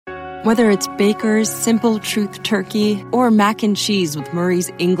Whether it's Baker's Simple Truth Turkey or mac and cheese with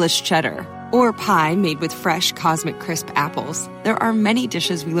Murray's English Cheddar or pie made with fresh Cosmic Crisp apples, there are many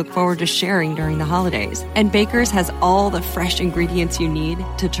dishes we look forward to sharing during the holidays. And Baker's has all the fresh ingredients you need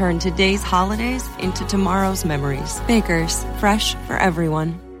to turn today's holidays into tomorrow's memories. Baker's, fresh for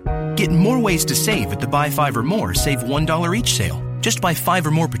everyone. Get more ways to save at the Buy 5 or More Save $1 each sale. Just buy 5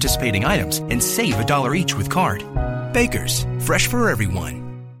 or more participating items and save $1 each with card. Baker's, fresh for everyone.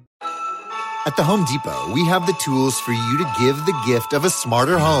 At the Home Depot, we have the tools for you to give the gift of a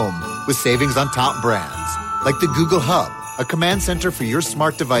smarter home with savings on top brands, like the Google Hub, a command center for your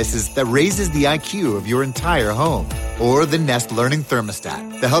smart devices that raises the IQ of your entire home, or the Nest Learning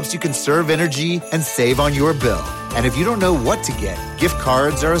Thermostat that helps you conserve energy and save on your bill. And if you don't know what to get, gift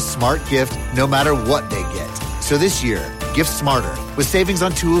cards are a smart gift no matter what they get. So this year, gift smarter with savings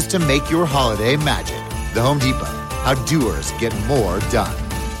on tools to make your holiday magic. The Home Depot, how doers get more done.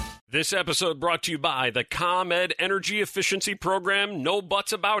 This episode brought to you by the ComEd Energy Efficiency Program. No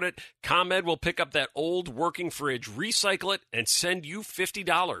buts about it. ComEd will pick up that old working fridge, recycle it, and send you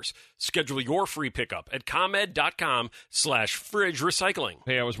 $50. Schedule your free pickup at ComEd.com/fridge recycling.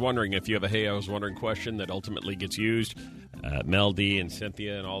 Hey, I was wondering if you have a Hey, I was wondering question that ultimately gets used. Mel D and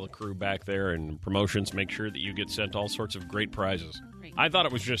Cynthia and all the crew back there and promotions make sure that you get sent all sorts of great prizes. Great. I thought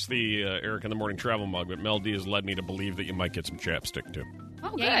it was just the Eric in the Morning travel mug, but Mel D has led me to believe that you might get some chapstick, too.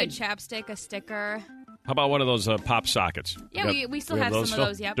 Oh, yeah, good. Chapstick, a sticker. How about one of those pop sockets? Yeah, we still have some of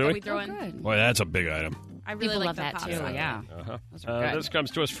those, yep, that we throw in. Good. Boy, that's a big item. I really like that, too, socket. yeah. This comes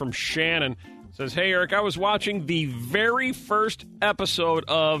to us from Shannon. Says, hey, Eric, I was watching the very first episode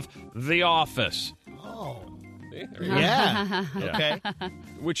of The Office. Oh. See? There you go. Yeah. Okay.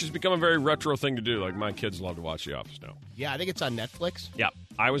 Which has become a very retro thing to do. Like, my kids love to watch The Office now. Yeah, I think it's on Netflix. Yeah.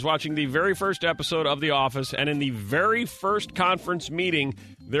 I was watching the very first episode of The Office, and in the very first conference meeting,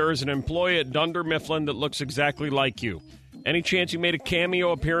 there is an employee at Dunder Mifflin that looks exactly like you. Any chance you made a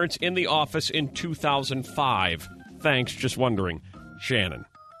cameo appearance in The Office in 2005? Thanks, just wondering. Shannon.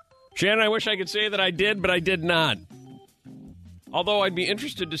 Shannon, I wish I could say that I did, but I did not. Although I'd be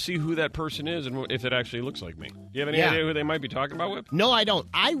interested to see who that person is and if it actually looks like me. Do you have any idea who they might be talking about with? No, I don't.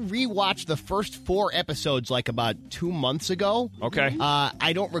 I rewatched the first 4 episodes like about 2 months ago. Okay.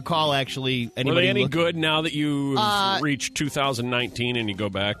 I don't recall actually anybody. Were they any good now that you've reached 2019 and you go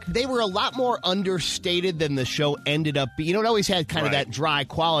back? They were a lot more understated than the show ended up being. You know, it always had kind of that dry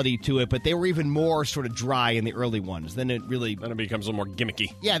quality to it, but they were even more sort of dry in the early ones. Then it becomes a little more gimmicky.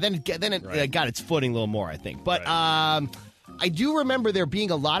 Yeah, then it got its footing a little more, I think. But I do remember there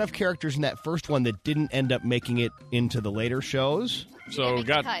being a lot of characters in that first one that didn't end up making it into the later shows. So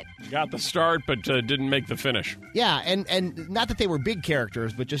got the start, but didn't make the finish. Yeah, and not that they were big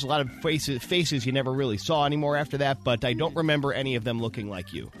characters, but just a lot of faces you never really saw anymore after that, but I don't remember any of them looking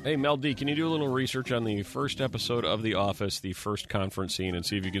like you. Hey, Mel D, can you do a little research on the first episode of The Office, the first conference scene, and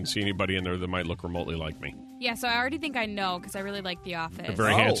see if you can see anybody in there that might look remotely like me? Yeah, so I already think I know because I really like The Office. A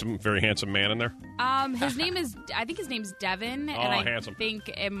very handsome man in there? His name is, I think his name's Devin. Oh, and I handsome. think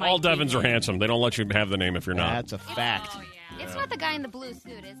it might All be Devins are handsome. They don't let you have the name if you're not. That's a fact. Oh, yeah. It's not the guy in the blue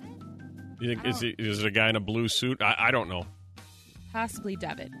suit, is it? You think is it a guy in a blue suit? I don't know. Possibly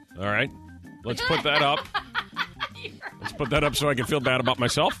Devin. All right. Let's put that up. Let's put that up so I can feel bad about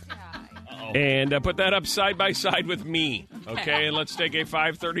myself. Uh-oh. And put that up side by side with me. Okay, and let's take a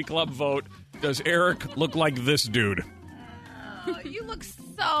 5:30 Club vote. Does Eric look like this dude? You look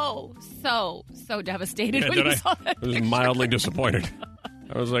so devastated when you saw that I was picture. mildly disappointed.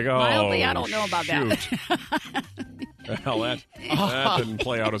 I was like, oh, mildly, I don't know about that. Hell, that didn't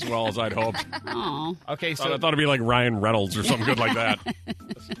play out as well as I'd hoped. Oh. Okay, so I thought it'd be like Ryan Reynolds or something good like that.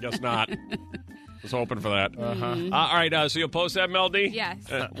 Guess not. Was hoping for that. All right, so you'll post that, Mel D? Yes.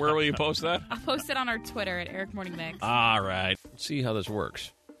 Where will you post that? I'll post it on our Twitter at Eric Morning Mix. All right. Let's see how this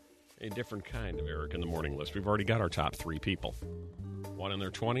works. A different kind of Eric in the Morning list. We've already got our top 3 people. One in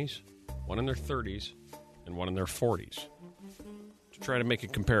their 20s, one in their 30s, and one in their 40s. To try to make a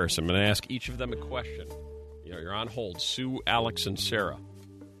comparison, I'm going to ask each of them a question. You're on hold. Sue, Alex, and Sarah.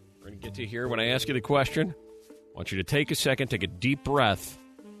 We're going to get to here when I ask you the question. I want you to take a second, take a deep breath,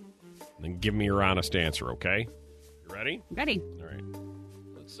 and then give me your honest answer, okay? You ready? Ready. All right.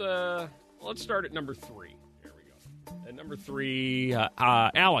 Let's start at number 3. Here we go. At number 3,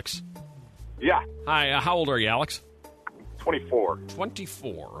 Alex. Yeah. Hi, how old are you, Alex? 24.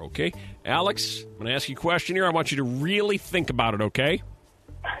 24, okay. Alex, I'm going to ask you a question here. I want you to really think about it, okay?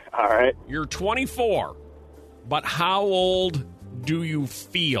 All right. You're 24, but how old do you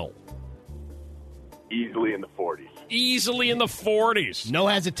feel? Easily in the 40s. Easily in the 40s. No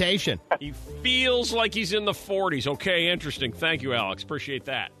hesitation. He feels like he's in the 40s. Okay, interesting. Thank you, Alex. Appreciate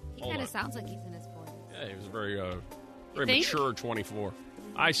that. Hold Kind on. of sounds like he's in his 40s. Yeah, he was very think? mature 24.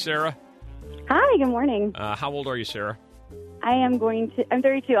 Hi, Sarah. Hi, good morning. How old are you, Sarah? I'm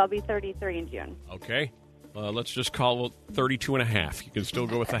 32. I'll be 33 in June. Okay. Let's just call it 32 and a half. You can still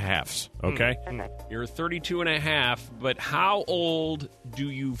go with the halves, okay? Okay. You're 32 and a half, but how old do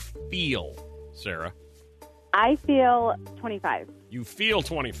you feel, Sarah? I feel 25. You feel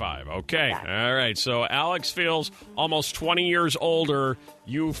 25. Okay. Yeah. All right. So Alex feels almost 20 years older.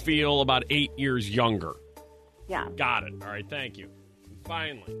 You feel about 8 years younger. Yeah. Got it. All right. Thank you. And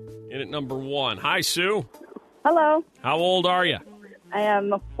finally, in at number 1. Hi, Sue. Hello. How old are you? I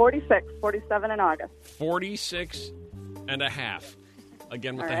am 46, 47 in August. 46 and a half.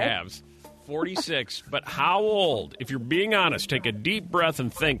 Again with All the right. halves. 46. But how old? If you're being honest, take a deep breath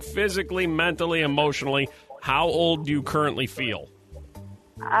and think physically, mentally, emotionally. How old do you currently feel?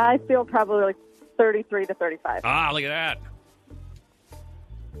 I feel probably like 33 to 35. Ah, look at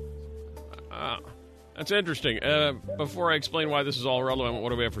that. That's interesting. Before I explain why this is all relevant, what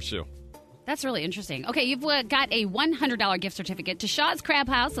do we have for Sue? That's really interesting. Okay, you've got a $100 gift certificate to Shaw's Crab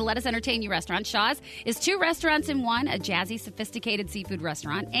House, the Let Us Entertain You restaurant. Shaw's is 2 restaurants in one, a jazzy, sophisticated seafood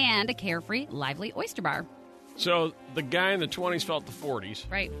restaurant, and a carefree, lively oyster bar. So the guy in the 20s felt the 40s.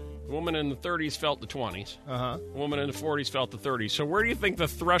 Right. The woman in the 30s felt the 20s. Uh-huh. The woman in the 40s felt the 30s. So where do you think the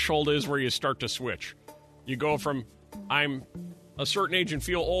threshold is where you start to switch? You go from I'm a certain age and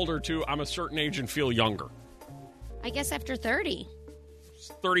feel older to I'm a certain age and feel younger. I guess after 30.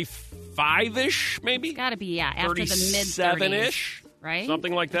 35-ish, maybe? It's got to be, after the mid-30s. 37-ish? Right?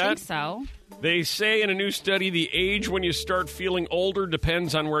 Something like I that? think so. They say in a new study, the age when you start feeling older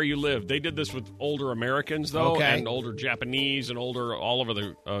depends on where you live. They did this with older Americans, though, Okay. and older Japanese and older all over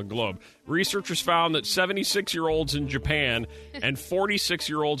the globe. Researchers found that 76-year-olds in Japan and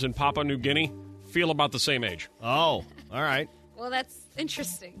 46-year-olds in Papua New Guinea feel about the same age. Oh, all right. Well, that's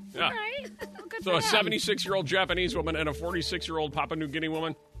interesting. Yeah. All right. Well, good So for a them. 76-year-old Japanese woman and a 46-year-old Papua New Guinea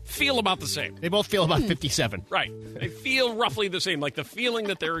woman feel about the same. They both feel about 57. Right. They feel roughly the same. Like the feeling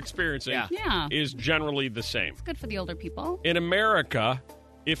that they're experiencing Yeah. is generally the same. It's good for the older people. In America,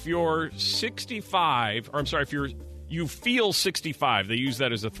 if you're 65, or I'm sorry, if you feel 65, they use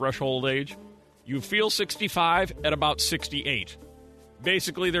that as a threshold age. You feel 65 at about 68.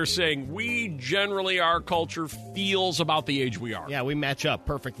 Basically, they're saying we generally, our culture feels about the age we are. Yeah, we match up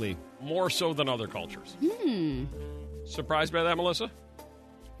perfectly. More so than other cultures. Surprised by that, Melissa?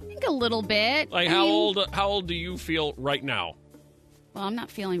 I think a little bit. Like I how mean, old do you feel right now? Well, I'm not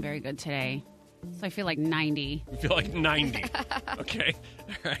feeling very good today. So I feel like 90. You feel like 90. Okay.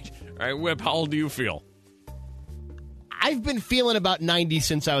 All right, Whip, how old do you feel? I've been feeling about 90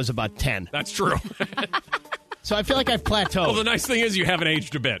 since I was about 10. That's true. So I feel like I've plateaued. Well, the nice thing is you haven't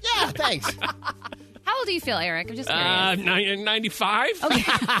aged a bit. Yeah, thanks. How old do you feel, Eric? I'm just curious. 95? Okay.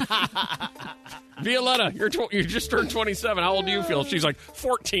 Violetta, you just turned 27. How old do you feel? She's like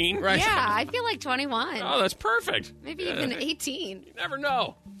 14. Right. Yeah, I feel like 21. Oh, that's perfect. Maybe even 18. You never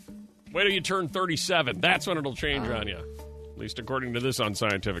know. Wait till you turn 37. That's when it'll change on you. At least according to this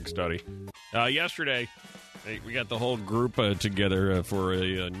unscientific study. Yesterday, we got the whole group together for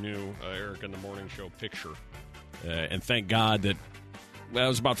a new Eric in the Morning Show picture. And thank God that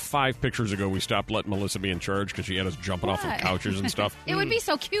was about 5 pictures ago we stopped letting Melissa be in charge because she had us jumping off of What? couches and stuff. It would be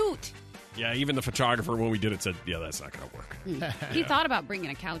so cute. Yeah, even the photographer, when we did it, said, yeah, that's not going to work. He thought about bringing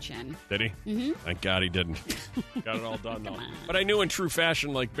a couch in. Did he? Mm-hmm. Thank God he didn't. Got it all done, though. But I knew in true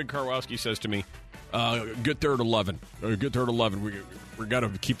fashion, like Big Karwowski says to me, get there at 11. Get there at 11. We got to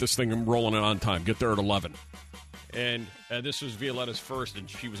keep this thing rolling on time. Get there at 11. And this was Violetta's first, and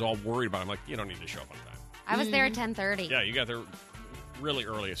she was all worried about it. I'm like, you don't need to show up on time. I was there at 10:30. Yeah, you got there really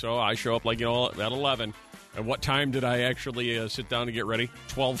early. So I show up like, at 11. And what time did I actually sit down to get ready?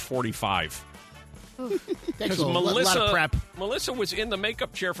 12:45. Thanks a lot of prep. Melissa was in the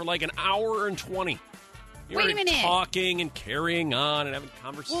makeup chair for like an hour and 20. You Wait were a minute. Talking and carrying on and having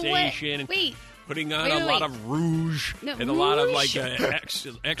conversation and Wait. putting on Wait, a lot of rouge No, and a lot of like rouge?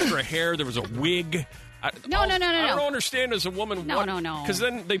 extra hair. There was a wig. No. I don't understand as a woman. No. Because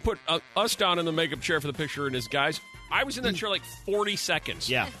then they put us down in the makeup chair for the picture, and as guys, I was in that chair like 40 seconds.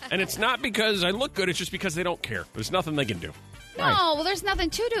 Yeah. And it's not because I look good, it's just because they don't care. There's nothing they can do. No, well, there's nothing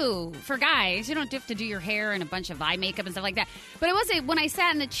to do for guys. You don't have to do your hair and a bunch of eye makeup and stuff like that. But it was when I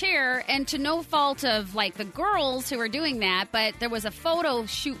sat in the chair, and to no fault of like the girls who were doing that, but there was a photo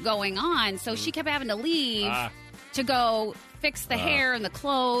shoot going on, so she kept having to leave to go fix the hair and the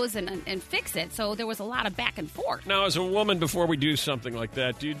clothes and fix it. So there was a lot of back and forth. Now, as a woman, before we do something like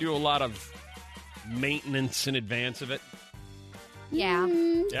that, do you do a lot of maintenance in advance of it? Yeah.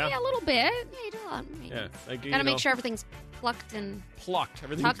 Yeah. Yeah, a little bit. Yeah, you do a lot. Yeah. Like, Gotta make sure everything's plucked and Plucked.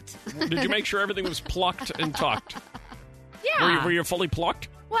 Everything. tucked. Did you make sure everything was plucked and tucked? Yeah. Were you fully plucked?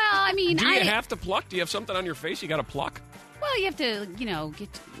 Well, I mean, Do you have to pluck? Do you have something on your face you got to pluck? Well, you have to,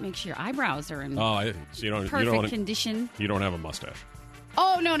 make sure your eyebrows are in So perfect condition. You don't have a mustache.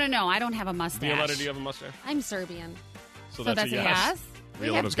 Oh, no. I don't have a mustache. Violetta, do you have a mustache? I'm Serbian. So that's a yes? We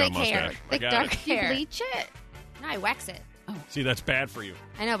Violetta's have got a thick hair. mustache. I Thick, got dark it. hair. You bleach it? No, I wax it. See, that's bad for you.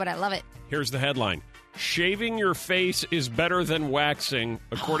 I know, but I love it. Here's the headline. Shaving your face is better than waxing,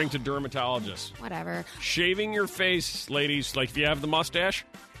 according to dermatologists. Whatever. Shaving your face, ladies, like if you have the mustache,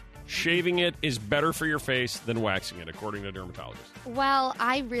 shaving it is better for your face than waxing it, according to dermatologists. Well,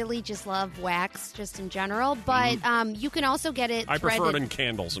 I really just love wax, just in general, but you can also get it I threaded. prefer it in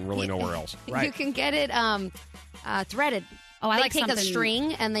candles and really nowhere else. You can get it threaded. Oh, I they like take something. a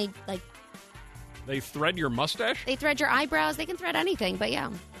string and they They thread your mustache? they thread your eyebrows. They can thread anything, but yeah,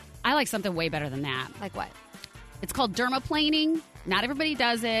 I like something way better than that. like what? It's called dermaplaning. Not everybody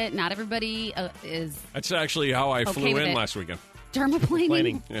does it. Not everybody is That's actually how I Okay flew with in it. last weekend.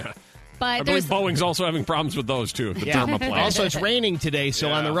 dermaplaning. Yeah. But I believe Boeing's also having problems with those, too, the Yeah. dermaplane. Also, it's raining today, so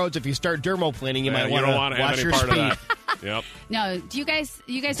on the Yeah. roads, if you start dermoplaning, you might you want don't want to to have watch any your part speed. of that. Yep. No, do you guys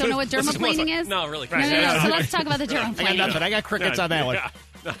don't know what dermaplaning is? No, really. No. So let's talk about the I got dermaplaning. nothing. I got crickets on that one. Yeah.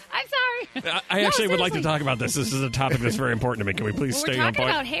 I'm sorry. I actually would like to seriously. talk about this. This is a topic that's very important to me. Can we please Well, stay we're on talking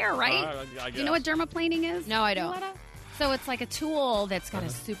point? about hair, right? I Do you know what guess. dermaplaning is? No, I don't. Violetta? So it's like a tool that's got a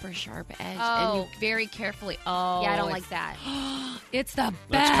super sharp edge, and Oh. you very carefully. Oh, Yeah, I don't like that. It's the best.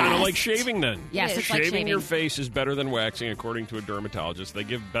 That's kind of like shaving, then. Yes, it's like Shaving your shaving. face is better than waxing, according to a dermatologist. They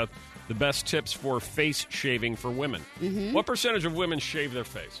give the best tips for face shaving for women. Mm-hmm. What percentage of women shave their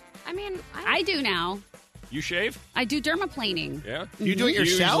face? I mean, I do now. You shave? I do dermaplaning. Yeah. You do it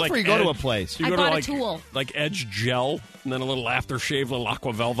use, yourself, like, or you go to a Edge- place? You I go bought to a like, tool. like Edge Gel, and then a little aftershave, little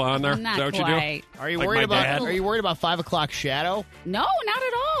aqua velva on there. Not Is that what quite. you do? Are you Like worried my about? dad. Are you worried about 5 o'clock shadow? No, not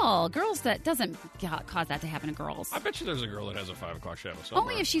at all. Girls, that doesn't cause that to happen to girls. I bet you there's a girl that has a 5 o'clock shadow somewhere.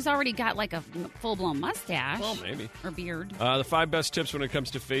 Only if she's already got like a full-blown mustache. Well, maybe. Or beard. The 5 best tips when it comes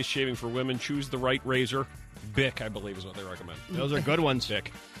to face shaving for women: choose the right razor. Bic, I believe, is what they recommend. Those are good ones.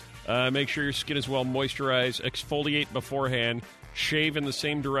 Bic. Make sure your skin is well moisturized. Exfoliate beforehand. Shave in the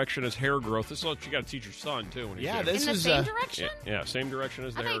same direction as hair growth. This is what you got to teach your son too. When he's Yeah, shaving. this in the is same direction. Yeah, same direction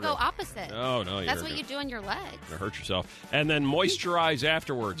as the I thought hair you go growth. opposite. No, That's you're what you do on your legs. gonna hurt yourself. And then moisturize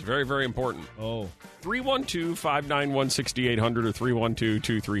afterwards. Very, very important. Oh, 312-591-6800 or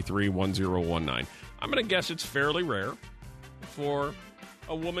 312-233-1019. I'm going to guess it's fairly rare for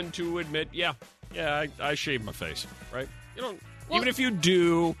a woman to admit, I shave my face, right? You don't. Even if you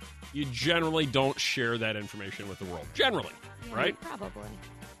do, you generally don't share that information with the world. Generally, Yeah, right? Probably.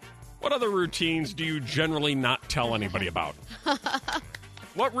 What other routines do you generally not tell anybody about?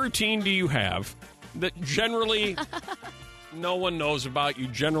 What routine do you have that generally no one knows about, you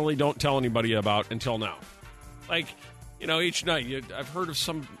generally don't tell anybody about until now? Like, each night, I've heard of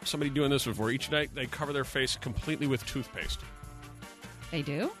somebody doing this before. Each night they cover their face completely with toothpaste. They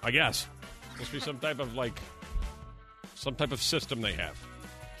do? I guess. Must be some type of system they have.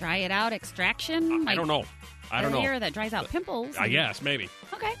 Dry it out, extraction? I don't know. I don't know. Barrier that dries out pimples? I guess, maybe.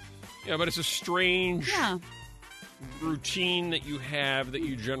 Okay. Yeah, but it's a strange Yeah. routine that you have that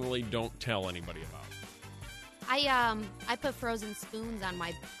you generally don't tell anybody about. I put frozen spoons on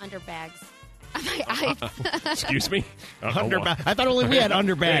my underbags. I Excuse me? underbag. I thought only we had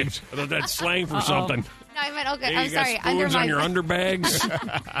underbags. I thought that's slang for something. No, I meant okay. Hey, I'm you got sorry. spoons on your underbags?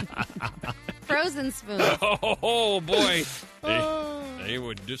 frozen spoons Oh, boy. They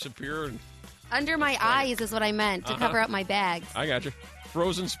would disappear. And under my eyes is what I meant to cover up my bags. I got you.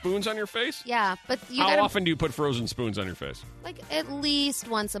 Frozen spoons on your face? Yeah, but you How gotta often do you put frozen spoons on your face? like at least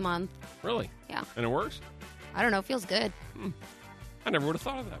once a month. Really? Yeah, And it works? I don't know. Feels good. I never would have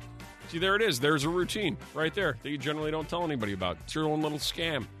thought of that. See, there it is. There's a routine right there that you generally don't tell anybody about. It's your own little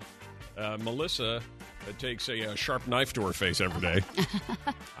scam. Melissa takes a sharp knife to her face every day.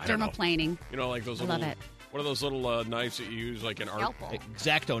 I don't know. Dermaplaning. Like those I little... love it. What are those little knives that you use like in art? Scalpel.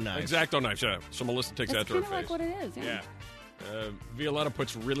 Exacto knives. Exacto knives, yeah. So Melissa takes That's that to her kind of face. like what it is. Yeah. Violetta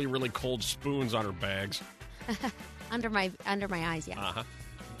puts really, really cold spoons on her bags. Under my eyes. Yeah. Uh-huh.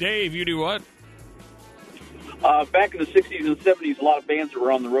 Dave, you do what? Back in the 60s and 70s, a lot of bands that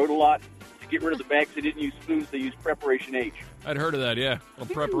were on the road a lot. To get rid of the bags, they didn't use spoons. They used Preparation H. I'd heard of that, yeah. A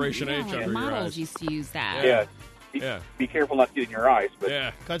preparation yeah, H like under your models eyes. used to use that. Yeah. Yeah. Be careful not to get in your eyes. But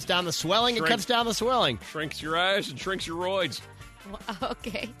Yeah. Cuts down the swelling. Shrink. It cuts down the swelling. Shrinks your eyes and shrinks your roids.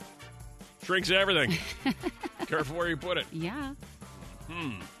 Okay. Shrinks everything. Careful where you put it. Yeah.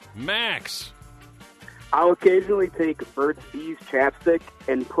 Max. I'll occasionally take Burt's Bees chapstick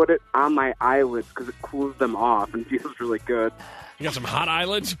and put it on my eyelids because it cools them off and feels really good. You got some hot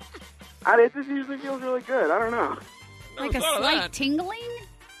eyelids? It just usually feels really good. I don't know. Like a slight tingling?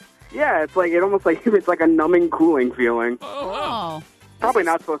 Yeah, it's like it's like a numbing, cooling feeling. Oh, wow. Probably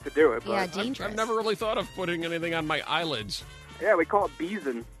not supposed to do it. But Yeah, dangerous. I've never really thought of putting anything on my eyelids. Yeah, we call it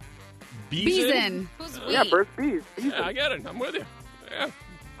Beeson. Beeson. Who's we? Yeah, Burt's Bees. Beeson. Yeah, I get it. I'm with you. Yeah.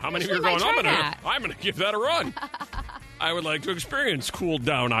 How many of you are Usually going, might try I'm going to give that a run. I would like to experience cooled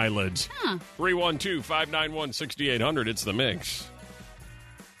down eyelids. 312-591-6800. It's the mix.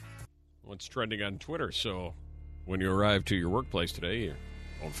 What's trending on Twitter? So when you arrive to your workplace today, you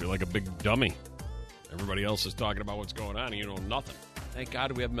don't feel like a big dummy. Everybody else is talking about what's going on, and you know nothing. Thank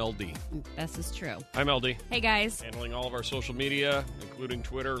God we have Mel D. This is true. Hi, Mel D. Hey, guys. Handling all of our social media, including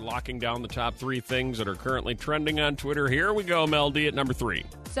Twitter, locking down the top 3 things that are currently trending on Twitter. Here we go, Mel D, at number 3.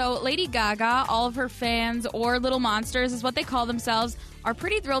 So Lady Gaga, all of her fans, or little monsters is what they call themselves, are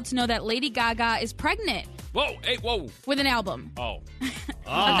pretty thrilled to know that Lady Gaga is pregnant. Whoa, hey, whoa. With an album. Oh. A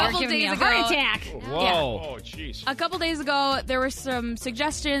couple Giving me days a ago. heart attack. Whoa. Yeah. Oh, jeez. A couple days ago, there were some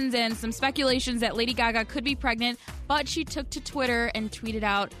suggestions and some speculations that Lady Gaga could be pregnant, but she took to Twitter and tweeted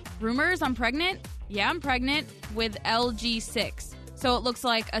out, "Rumors, I'm pregnant? Yeah, I'm pregnant with LG6. So it looks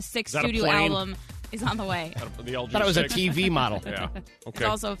like a 6 that a studio plane? album is on the way. The LG Thought it was a 6. TV model. Yeah. It's Okay.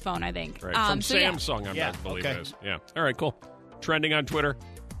 also a phone, I think. Right. From so yeah. Samsung, I Yeah, believe okay. it is. Yeah. All right, cool. Trending on Twitter,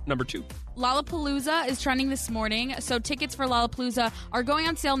 number 2. Lollapalooza is trending this morning, so tickets for Lollapalooza are going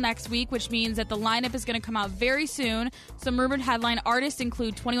on sale next week, which means that the lineup is going to come out very soon. Some rumored headline artists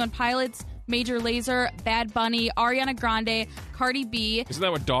include 21 Pilots, Major Lazer, Bad Bunny, Ariana Grande, Cardi B. Isn't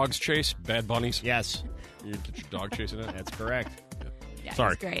that what dogs chase? Bad bunnies? Yes, You get your dog chasing it? that's correct. Yeah,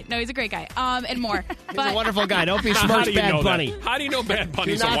 Sorry. he's great. No, he's a great guy. And more. He's a wonderful guy. Don't be How smirch do you Bad know Bunny. that? How do you know Bad Do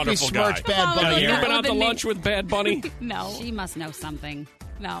Bunny's a not be wonderful guy? smirch Bad Well, Bunny. look You've at been all out the to na- lunch with Bad Bunny? No, She must know something.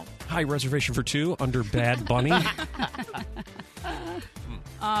 no. Hi, reservation for 2 under Bad Bunny. Where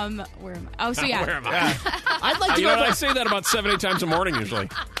am I? Oh, so yeah. Where am I? I'd like to You go. know, I say that about 7, 8 times a morning usually.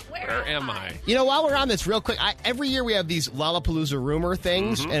 Where am I? You know, while we're on this, real quick, every year we have these Lollapalooza rumor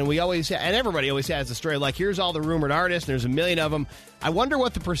things, and we always and everybody always has a story like, here's all the rumored artists, and there's a million of them. I wonder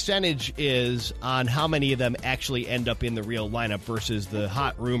what the percentage is on how many of them actually end up in the real lineup versus the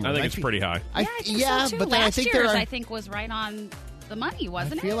hot rumor. I think it's pretty high. I think so, too. but then Last I think year's, there are. I think, was right on the money, I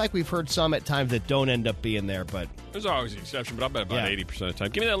wasn't feel it? like we've heard some at times that don't end up being there, but There's always an exception, but I'll bet about 80% of the time.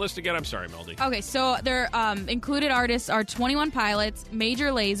 Give me that list again. I'm sorry, Melody. Okay, so their included artists are 21 Pilots,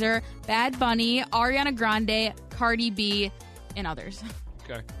 Major Lazer, Bad Bunny, Ariana Grande, Cardi B, and others.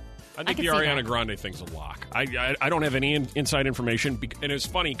 Okay. I I think can the see Ariana that. Grande thing's a lock. I don't have any inside information. And it's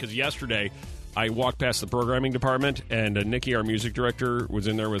funny because yesterday I walked past the programming department and Nikki, our music director, was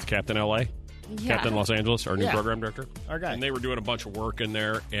in there with Captain LA. Yeah. Captain Los Angeles, our new Yeah. program director. Our guy. And they were doing a bunch of work in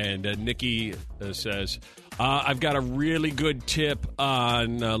there. And Nikki says, I've got a really good tip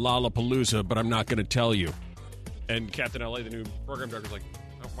on Lollapalooza, but I'm not going to tell you. And Captain LA, the new program director, was like,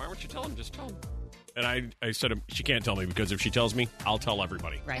 oh, why won't you tell him? Just tell him. And I said, she can't tell me because if she tells me, I'll tell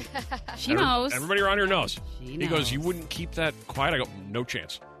everybody. Right. She knows. Everybody around here knows. She He goes, knows. you wouldn't keep that quiet? I go, no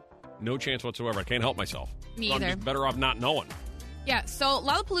chance. No chance whatsoever. I can't help myself. Me So I'm either. just better off not knowing. Yeah, so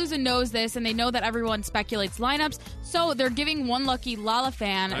Lollapalooza knows this, and they know that everyone speculates lineups, so they're giving one lucky Lolla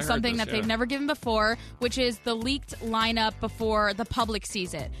fan I heard something this, that they've yeah. never given before, which is the leaked lineup before the public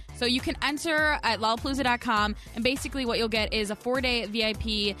sees it. So you can enter at Lollapalooza.com, and basically what you'll get is a 4-day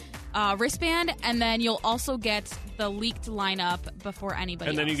VIP wristband, and then you'll also get the leaked lineup before anybody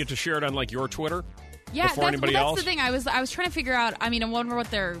And then else. you get to share it on, like, your Twitter Yeah, before that's, anybody well, that's else? the thing. I was trying to figure out. I mean, I wonder what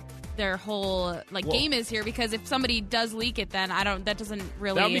their whole Well- game is here, because if somebody does leak it, then that doesn't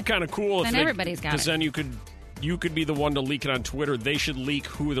really. That would be kind of cool. Then everybody's got Because it. then you could be the one to leak it on Twitter. They should leak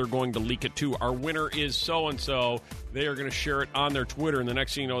who they're going to leak it to. Our winner is so-and-so. They are going to share it on their Twitter, and the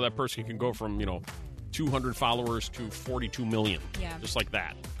next thing you know, that person can go from, 200 followers to 42 million. Yeah. Just like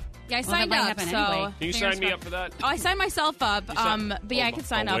that. Yeah, I Well, that signed might up. happen so anyway. Can you fingers sign me crossed. up for that? Oh, I signed myself up. You signed- But yeah, I could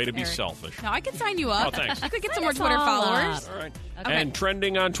sign a up. way to be Eric. selfish. No, I can sign you up. Oh, thanks. You could get some Sign more us Twitter all followers. up. All right. Okay. And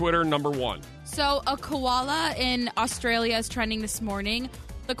trending on Twitter, number 1. So a koala in Australia is trending this morning.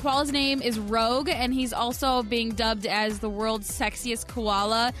 The koala's name is Rogue, and he's also being dubbed as the world's sexiest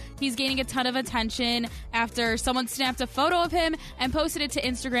koala. He's gaining a ton of attention after someone snapped a photo of him and posted it to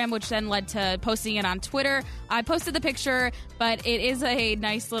Instagram, which then led to posting it on Twitter. I posted the picture, but it is a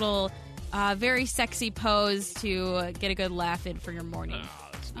nice little, very sexy pose to get a good laugh in for your morning. Oh,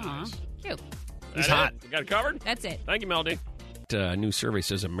 that's Aw, nice. cute. He's hot. You got it covered? That's it. Thank you, Melody. A new survey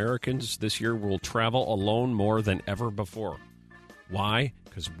says Americans this year will travel alone more than ever before. Why?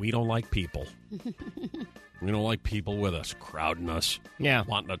 Because we don't like people. We don't like people with us, crowding us. Yeah.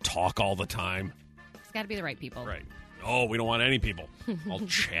 Wanting to talk all the time. It's got to be the right people. Right. Oh, we don't want any people. All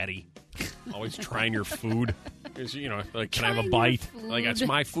chatty. Always trying your food. You know, like, can I have a bite? Like, that's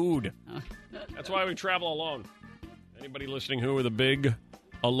my food. That's why we travel alone. Anybody listening who with a big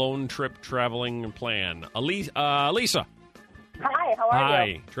alone trip traveling plan? Lisa. Hi, how are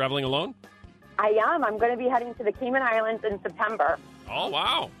you? Hi. Traveling alone? I am. I'm going to be heading to the Cayman Islands in September. Oh,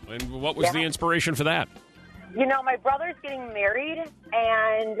 wow. And what was the inspiration for that? You know, my brother's getting married,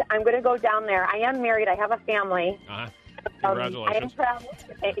 and I'm going to go down there. I am married. I have a family. Congratulations. I am traveling.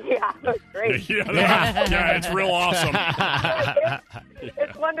 Yeah, it was great. Yeah, it's real awesome.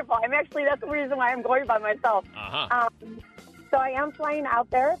 It's wonderful. That's the reason why I'm going by myself. So I am flying out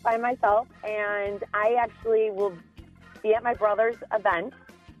there by myself, and I actually will be at my brother's event.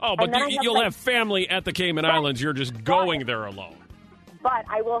 Oh, but you'll have family at the Cayman Islands. You're just going there alone. But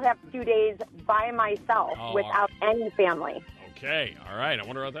I will have 2 days by myself without any family. Okay. All right. I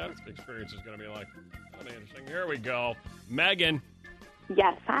wonder what that experience is going to be like. That'll be interesting. Here we go. Megan.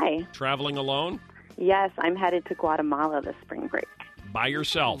 Yes, hi. Traveling alone? Yes, I'm headed to Guatemala this spring break. By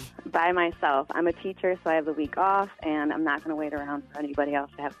yourself? By myself. I'm a teacher, so I have the week off, and I'm not going to wait around for anybody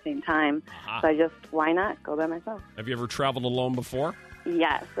else to have the same time. So why not go by myself? Have you ever traveled alone before?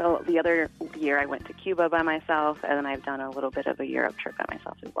 Yeah, so the other year I went to Cuba by myself, and then I've done a little bit of a Europe trip by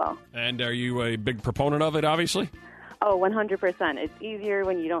myself as well. And are you a big proponent of it, obviously? Oh, 100%. It's easier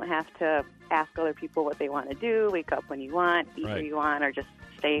when you don't have to ask other people what they want to do, wake up when you want, eat where you want, or just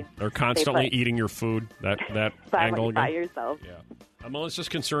stay. Or constantly eating your food, that angle again? By yourself. Yeah. Melissa's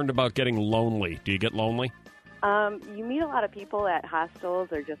concerned about getting lonely. Do you get lonely? You meet a lot of people at hostels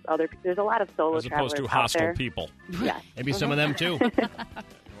or just other. There's a lot of solo As opposed to travelers hostile out there. people. Yes. Maybe some of them, too. You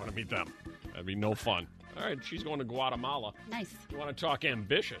want to meet them. That'd be no fun. All right, she's going to Guatemala. Nice. You want to talk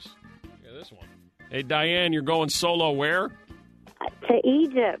ambitious? Yeah, this one. Hey, Diane, you're going solo where? To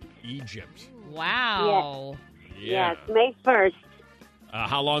Egypt. Egypt. Wow. Yeah. Yes, May 1st.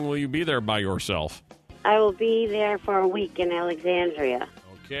 How long will you be there by yourself? I will be there for a week in Alexandria.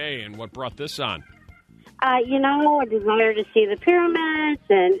 Okay, and what brought this on? A desire to see the pyramids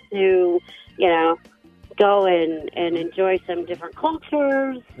and to, go and enjoy some different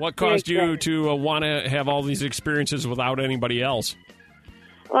cultures. What caused you to want to have all these experiences without anybody else?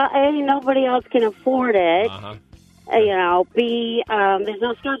 Well, A, nobody else can afford it. B, there's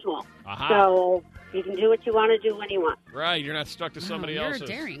no schedule. So you can do what you want to do when you want. Right, you're not stuck to somebody else's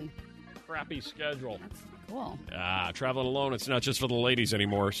daring. crappy schedule. That's cool. Traveling alone, it's not just for the ladies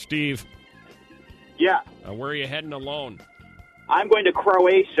anymore. Steve? Yeah. Where are you heading alone? I'm going to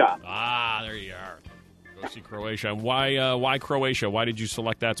Croatia. There you are. Go see Croatia. And why Croatia? Why did you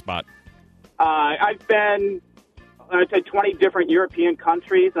select that spot? I've been to 20 different European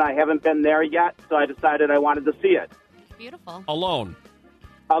countries, and I haven't been there yet, so I decided I wanted to see it. Beautiful. Alone?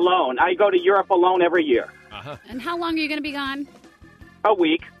 Alone. I go to Europe alone every year. And how long are you going to be gone? A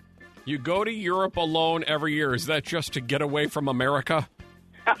week. You go to Europe alone every year. Is that just to get away from America?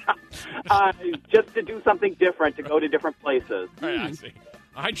 Just to do something different, to go to different places. I see.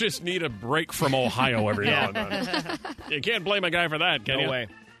 I just need a break from Ohio every now and then. You can't blame a guy for that, can you? No way.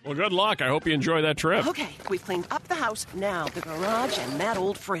 Well, good luck. I hope you enjoy that trip. Okay, we've cleaned up the house. Now the garage and that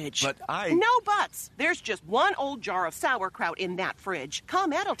old fridge. But No buts. There's just one old jar of sauerkraut in that fridge.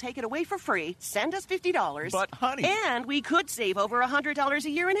 ComEd will take it away for free. Send us $50. But, honey... And we could save over $100 a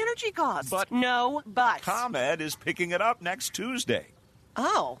year in energy costs. But... No buts. ComEd is picking it up next Tuesday.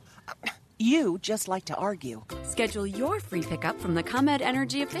 Oh. You just like to argue. Schedule your free pickup from the ComEd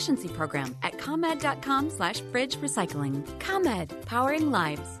Energy Efficiency Program at ComEd.com/fridge recycling. ComEd, powering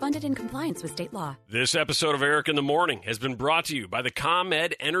lives, funded in compliance with state law. This episode of Eric in the Morning has been brought to you by the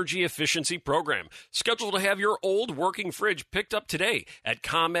ComEd Energy Efficiency Program. Schedule to have your old working fridge picked up today at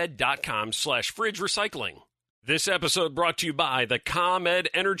ComEd.com/fridge recycling. This episode brought to you by the ComEd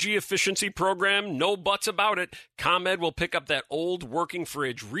Energy Efficiency Program. No buts about it. ComEd will pick up that old working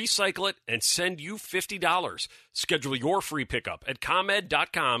fridge, recycle it, and send you $50. Schedule your free pickup at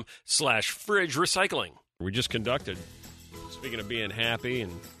ComEd.com/fridge recycling. We just conducted, speaking of being happy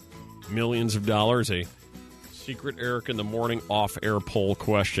and millions of dollars, a secret Eric in the Morning off-air poll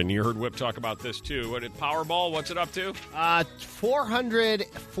question. You heard Whip talk about this, too. What did Powerball, what's it up to?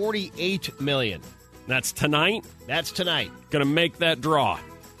 $448 million. That's tonight? That's tonight. Going to make that draw.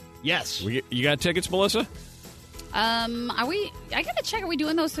 Yes. You got tickets, Melissa? Are we? I got to check. Are we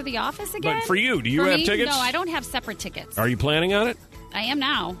doing those through the office again? But for you, do you have tickets? No, I don't have separate tickets. Are you planning on it? I am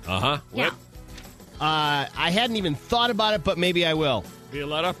now. Yeah. I hadn't even thought about it, but maybe I will.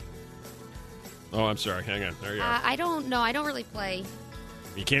 Violetta? Oh, I'm sorry. Hang on. There you are. I don't know. I don't really play.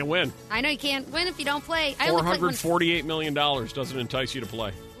 You can't win. I know you can't win if you don't play. I only played $448 million doesn't entice you to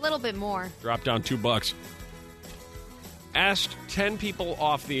play. a little bit more. Drop down $2. Asked 10 people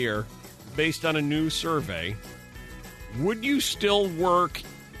off the air, based on a new survey, would you still work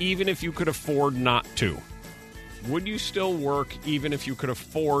even if you could afford not to? Would you still work even if you could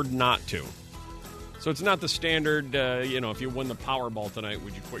afford not to? So it's not the standard, if you win the Powerball tonight,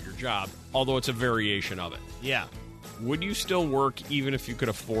 would you quit your job? Although it's a variation of it. Yeah. Would you still work even if you could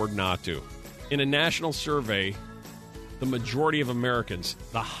afford not to? In a national survey, the majority of Americans,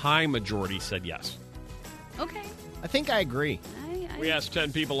 the high majority, said yes. Okay. I think I agree. We asked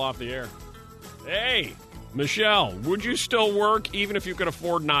 10 people off the air. Hey, Michelle, would you still work even if you could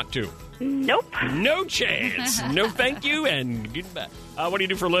afford not to? Nope. No chance. No thank you, and goodbye. What do you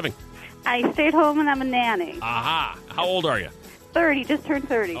do for a living? I stayed home and I'm a nanny. Aha. How old are you? 30, just turned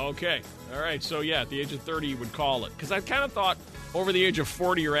 30. Okay. All right. So, yeah, at the age of 30, you would call it. Because I kind of thought over the age of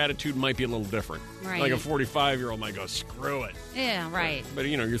 40, your attitude might be a little different. Right. Like a 45-year-old might go, screw it. Yeah, right. But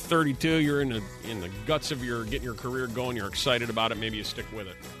you're 32. You're in the guts of getting your career going. You're excited about it. Maybe you stick with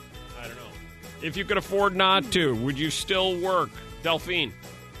it. I don't know. If you could afford not to, would you still work? Delphine?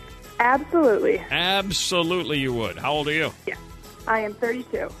 Absolutely. Absolutely you would. How old are you? Yeah. I am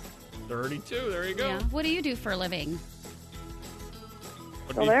 32. 32. There you go. Yeah. What do you do for a living?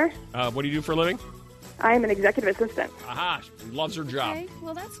 What do you do for a living? I am an executive assistant. Aha. Loves her job. Okay.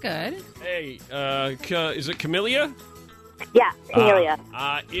 Well, that's good. Hey, is it Camellia? Yeah, Camellia.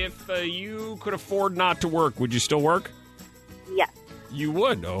 If you could afford not to work, would you still work? Yes. You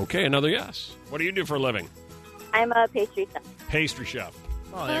would. Okay, another yes. What do you do for a living? I'm a pastry chef. Pastry chef.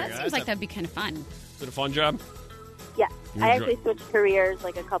 Well, that seems like that'd be kind of fun. Is it a fun job? Yeah. You I enjoy- actually switched careers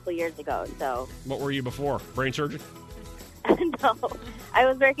like a couple years ago, so. What were you before? Brain surgeon? No. I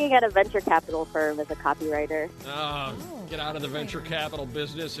was working at a venture capital firm as a copywriter. Get out of the venture capital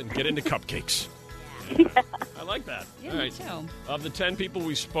business and get into cupcakes. Yeah. I like that. Yeah, All me right. too. Of the 10 people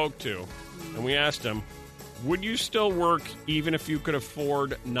we spoke to, and we asked them, would you still work even if you could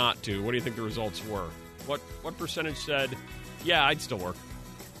afford not to? What do you think the results were? What percentage said, yeah, I'd still work?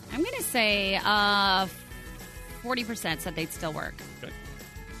 I'm going to say 40% said they'd still work. Okay.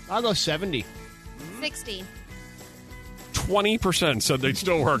 I'll go 70. 60. 20% said they'd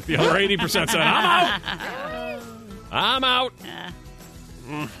still work. The other 80% said, I'm out. I'm out.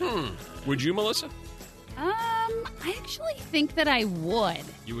 Mm-hmm. Would you, Melissa? I actually think that I would.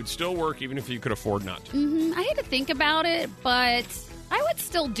 You would still work even if you could afford not to. Mm-hmm. I had to think about it, but I would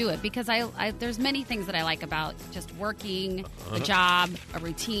still do it because I there's many things that I like about just working, a job, a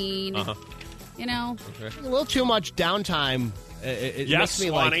routine. You know? Okay. A little too much downtime. It Yes, makes me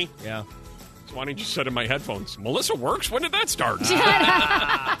Swanee. Yeah. Swanee just said in my headphones, Melissa works? When did that start? Get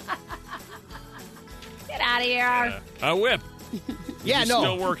out of here. Whip. Yeah, you no.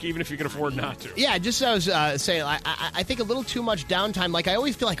 still work even if you can afford not to. Yeah, just as I was saying, I think a little too much downtime. Like, I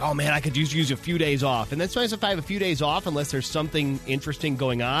always feel like, oh, man, I could use a few days off. And then sometimes if I have a few days off, unless there's something interesting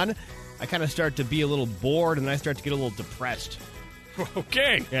going on, I kind of start to be a little bored, and then I start to get a little depressed.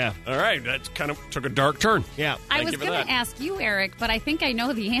 Okay. Yeah. All right. That kind of took a dark turn. Yeah. I was going to ask you, Eric, but I think I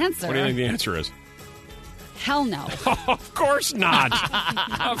know the answer. What do you think the answer is? Hell no. Of course not.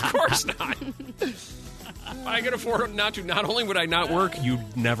 Of course not. If I could afford not to, not only would I not work,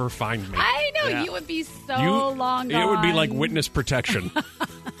 you'd never find me. I know. Yeah. You would be so long gone. It would be like witness protection. I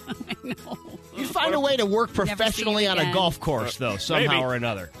know. You'd find a way to work professionally on a golf course, though, somehow maybe. or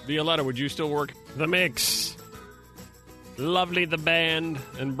another. Violetta, would you still work? The Mix. Lovely the band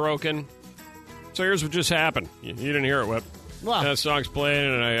and Broken. So here's what just happened. You didn't hear it, Whip. Wow. That song's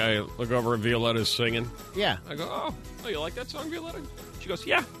playing, and I look over and Violetta's singing. Yeah. I go, oh, you like that song, Violetta? She goes,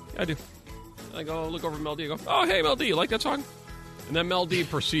 yeah, I do. I go, look over at Mel D. I go, oh, hey, Mel D, you like that song? And then Mel D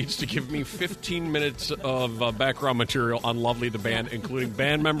proceeds to give me 15 minutes of background material on Lovely the Band, including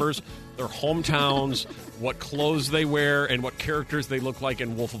band members, their hometowns, what clothes they wear, and what characters they look like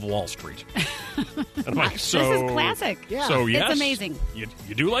in Wolf of Wall Street. And I'm like, so... This is classic. Yeah. So, yes. It's amazing. You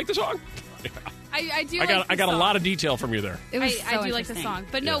do like the song? I do. I got a lot of detail from you there. It was I do like the song,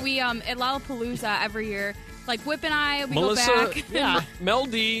 but no, we at Lollapalooza every year, like Whip and I, we Melissa, go back. Yeah. Mel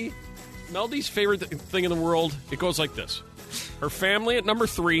D's favorite thing in the world, it goes like this. Her family at number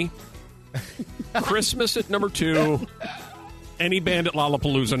 3, Christmas at number 2, any band at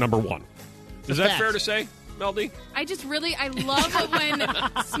Lollapalooza number 1. Is that fair to say, Mel D? I love it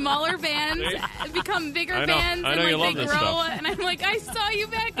when smaller bands become bigger bands I know and you love they this grow. stuff. And I'm like, I saw you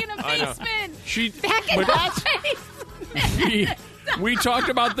back in a I know. basement. She Back in a basement. the We talked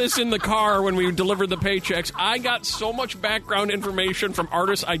about this in the car when we delivered the paychecks. I got so much background information from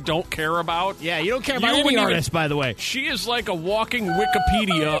artists I don't care about. Yeah, you don't care about any artist, by the way. She is like a walking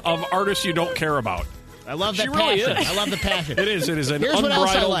Wikipedia of artists you don't care about. I love that She passion. really is. I love the passion. It is an Here's what else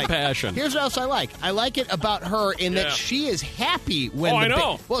I unbridled like. passion. Here's what else I like. I like it about her in that she is happy when I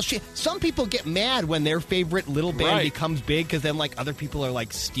know. some people get mad when their favorite little band Right. becomes big because then like other people are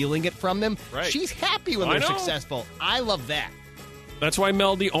like stealing it from them. Right. She's happy when I they're know. successful. I love that. That's why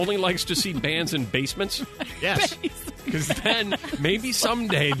Melody only likes to see bands in basements. Yes. Because then maybe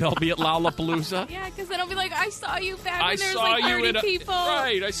someday they'll be at Lollapalooza. Yeah, because then I'll be like, I saw you back I when there was saw like 30 you at people.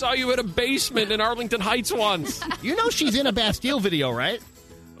 Right, I saw you at a basement in Arlington Heights once. You know she's in a Bastille video, right?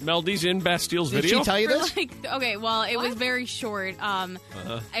 Melody's in Bastille's Did video. she tell you For, this? like, okay, well, it was very short.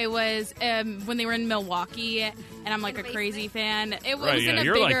 It was when they were in Milwaukee, and I'm like a crazy fan. It was Right, in a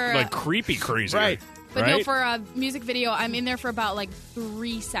you're bigger, like creepy crazy. Right. but no, right? for a music video, I'm in there for about like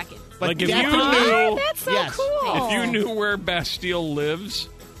 3 seconds. Like if you definitely- knew, That's so Yes. cool. if you knew where Bastille lives,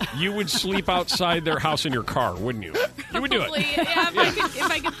 you would sleep outside their house in your car, wouldn't you? You would do Probably, it. yeah, if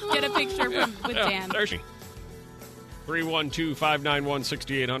I could get a picture with Dan. There she.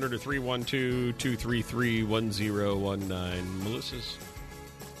 312-591-6800 or 312-233-1019. Melissa's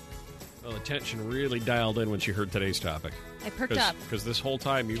attention really dialed in when she heard today's topic. I perked up. Because this whole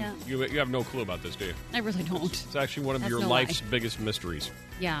time you have no clue about this, do you? I really don't. It's actually one of That's your no life's lie. biggest mysteries.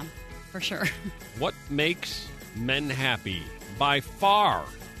 Yeah, for sure. What makes men happy? By far,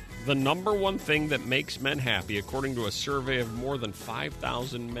 the number one thing that makes men happy, according to a survey of more than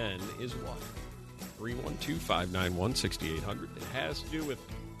 5,000 men, is what? 312-591-6800. It has to do with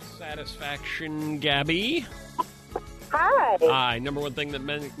satisfaction, Gabby. Hi. Hi. Number one thing that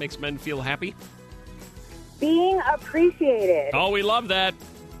makes men feel happy? Being appreciated. Oh, we love that.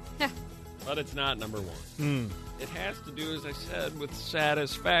 But it's not number one. It has to do, as I said, with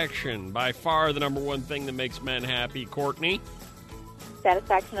satisfaction. By far the number one thing that makes men happy. Courtney?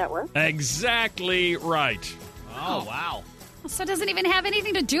 Satisfaction at work. Exactly right. Oh, wow. So it doesn't even have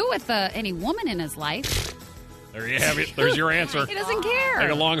anything to do with any woman in his life. There you have it. There's your answer. He doesn't care. Take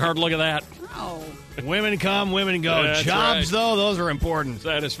a long, hard look at that. Oh. Women come, women go. That's Jobs, right. though, those are important.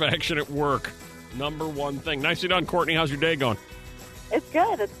 Satisfaction at work. Number one thing. Nicely done, Courtney. How's your day going? It's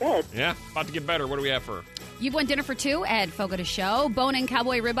good. It's good. Yeah? About to get better. What do we have for her? You've won dinner for two at Fogo de Chão. Bone-in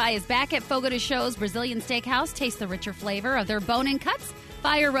Cowboy Ribeye is back at Fogo de Chão's Brazilian Steakhouse. Taste the richer flavor of their bone-in cuts.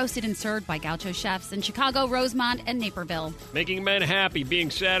 Fire roasted and served by Gaucho chefs in Chicago, Rosemont, and Naperville. Making men happy,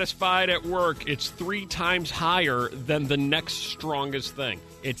 being satisfied at work, it's 3 times higher than the next strongest thing.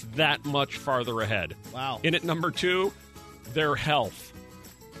 It's that much farther ahead. Wow. In at number 2, their health.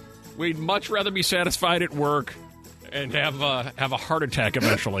 We'd much rather be satisfied at work and have a heart attack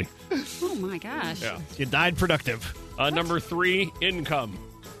eventually. Oh, my gosh. Yeah. You died productive. Number 3, income.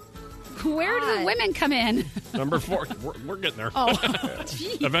 Where do the women come in? Number 4, we're getting there. Oh,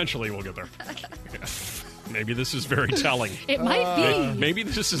 Eventually we'll get there. Maybe this is very telling. It might be. Maybe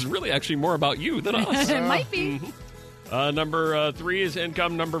this is really actually more about you than us. It might be. Number 3 is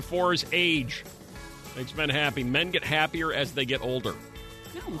income. Number 4 is age. Makes men happy. Men get happier as they get older.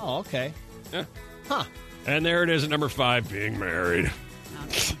 Oh, okay. Yeah. Huh. And there it is at number 5, being married.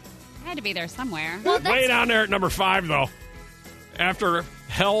 Okay. Had to be there somewhere. Way down there at number 5, though. After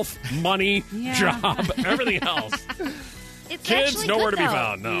health, money, job, everything else. It's Kids, actually nowhere good, to be though.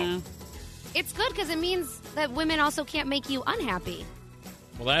 found. No. It's good because it means that women also can't make you unhappy.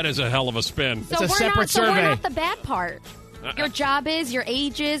 Well, that is a hell of a spin. So we're not the bad part. Your job is, your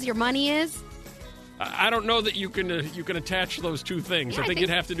age is, your money is. I don't know that you can attach those two things. Yeah, I think you'd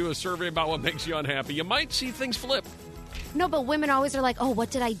have to do a survey about what makes you unhappy. You might see things flip. No, but women always are like, oh, what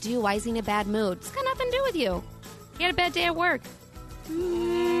did I do? Why is he in a bad mood? It's got nothing to do with you. He had a bad day at work.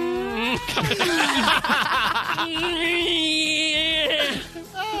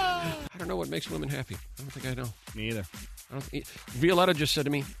 I don't know what makes women happy. I don't think I know. Me either. Violetta just said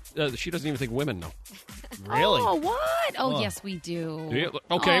to me, she doesn't even think women know. Really? Oh, what? Oh, Whoa. yes, we do. Do you?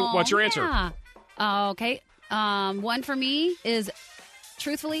 Okay, Oh, what's your answer? yeah. Okay. One for me is,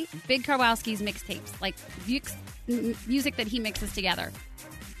 truthfully, Big Karwowski's mixtapes. Like, music that he mixes together.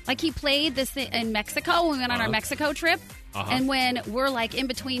 Like, he played this in Mexico when we went on our Mexico trip. And when we're, like, in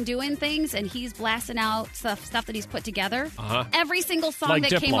between doing things and he's blasting out stuff that he's put together, every single song Like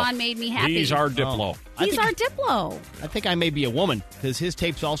that Diplo. came on made me happy. He's our Diplo. He's our Diplo. I think I may be a woman because his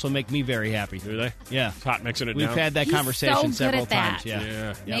tapes also make me very happy. Do they? Yeah. It's hot mixing it We've down. had that He's conversation so good several at that. times.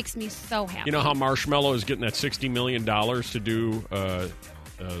 Yeah. Makes me so happy. You know how Marshmello is getting that $60 million to do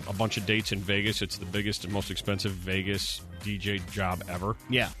a bunch of dates in Vegas? It's the biggest and most expensive Vegas DJ job ever.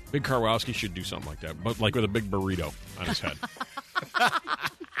 Yeah. Big Karwowski should do something like that, but like with a big burrito on his head.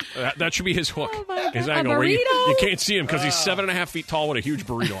 That should be his hook. Oh my His God. angle A where you burrito? can't see him because he's 7.5 feet tall with a huge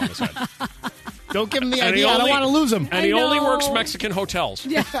burrito on his head. Don't give him the And he idea. I don't only- want to lose him. And he only works Mexican hotels.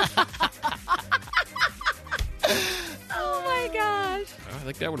 Yeah. Oh my gosh. I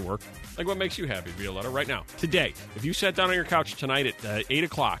think that would work. Like, what makes you happy, Violetta, right now? Today, if you sat down on your couch tonight at 8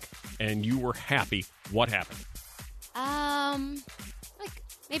 o'clock and you were happy, what happened? Like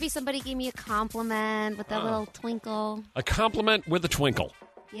maybe somebody gave me a compliment with that little twinkle. A compliment with a twinkle.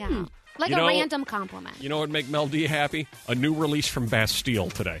 Yeah. Like You a know- random compliment. You know what would make Mel D happy? A new release from Bastille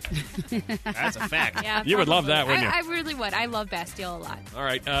today. That's a fact. Yeah, You would love that, wouldn't you? I really would. I love Bastille a lot. All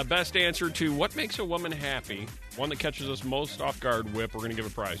right, best answer to what makes a woman happy. One that catches us most off guard, Whip. We're going to give a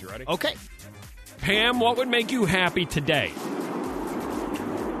prize. You ready? Okay. Pam, what would make you happy today?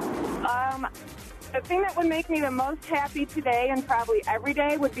 The thing that would make me the most happy today and probably every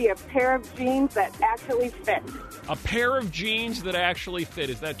day would be a pair of jeans that actually fit. A pair of jeans that actually fit.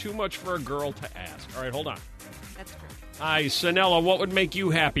 Is that too much for a girl to ask? All right, hold on. That's true. Hi, Sanella, what would make you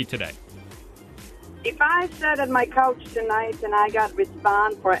happy today? If I sat on my couch tonight and I got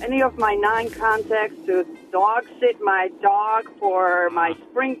respond for any of my 9 contacts to dog sit my dog for my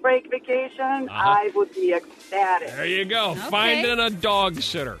spring break vacation, I would be ecstatic. There you go. Okay. Finding a dog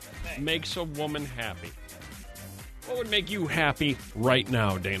sitter makes a woman happy. What would make you happy right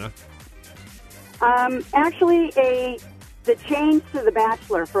now, Dana? Actually, the change to The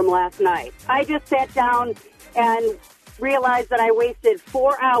Bachelor from last night. I just sat down and realized that I wasted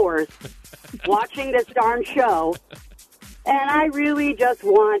 4 hours watching this darn show, and I really just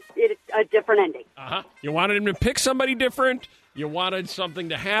want a different ending. Uh-huh. You wanted him to pick somebody different? You wanted something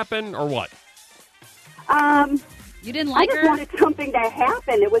to happen, or what? You didn't I like just her? wanted something to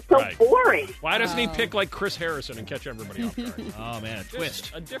happen. It was so Right. boring. Why doesn't he pick like Chris Harrison and catch everybody off guard? Oh, man, a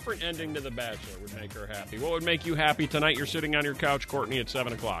twist. A different ending to The Bachelor would make her happy. What would make you happy tonight? You're sitting on your couch, Courtney, at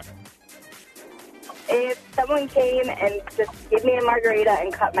 7 o'clock. If someone came and just give me a margarita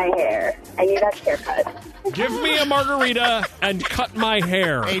and cut my hair, I need a haircut. Give me a margarita and cut my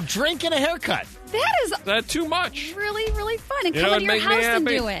hair. A drink and a haircut. That is that too much? really, really fun. And You know come what to your make me house and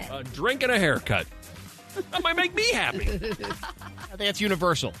happy? do it. A drink and a haircut. That might make me happy. I think that's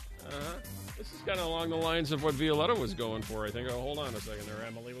universal. This is kind of along the lines of what Violetta was going for, I think. Oh, hold on a second there,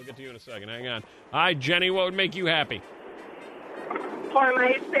 Emily. We'll get to you in a second. Hang on. Hi, Jenny. What would make you happy? For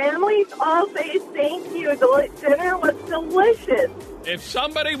my family, I'll say thank you. The dinner was delicious. If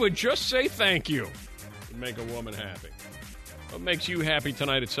somebody would just say thank you, it would make a woman happy. What makes you happy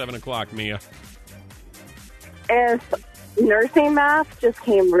tonight at 7 o'clock, Mia? If nursing math just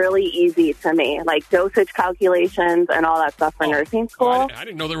came really easy to me, like dosage calculations and all that stuff for nursing school. I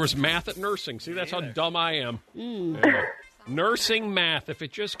didn't know there was math at nursing. See, that's how dumb I am. Yeah. Nursing math, if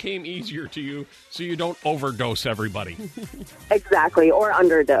it just came easier to you so you don't overdose everybody. Exactly, or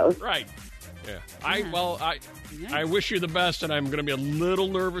underdose. Right. Yeah. I wish you the best, and I'm going to be a little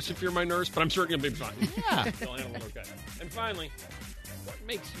nervous if you're my nurse, but I'm certain you'll be fine. Yeah. You'll handle it okay. And finally, what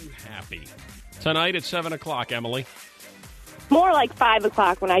makes you happy? Tonight at 7 o'clock, Emily. More like 5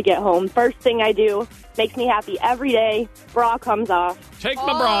 o'clock when I get home. First thing I do, makes me happy every day. Bra comes off. Take the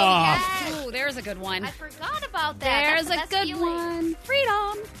bra off. Yes. Ooh, there's a good one. I forgot about that. There's That's a the best good feeling. one.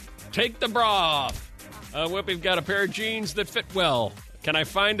 Freedom. Take the bra off. Whip, we've got a pair of jeans that fit well. Can I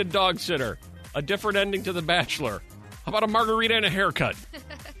find a dog sitter? A different ending to The Bachelor? How about a margarita and a haircut?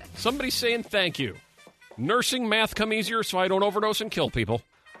 Somebody's saying thank you. Nursing math come easier so I don't overdose and kill people.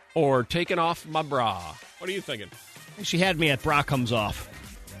 Or taking off my bra. What are you thinking? She had me at bra comes off.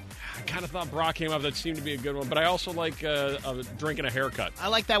 I kind of thought bra came up. That seemed to be a good one. But I also like a drink and a haircut. I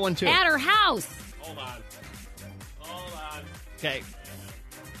like that one, too. At her house. Hold on. Hold on. Okay.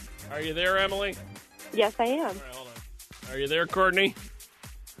 Are you there, Emily? Yes, I am. All right, hold on. Are you there, Courtney?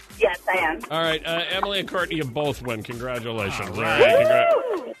 Yes, I am. All right, Emily and Courtney, you both win. Congratulations. All All right.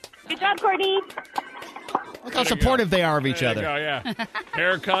 right. Good job, Courtney. Look how supportive they are of each There other. you go, yeah.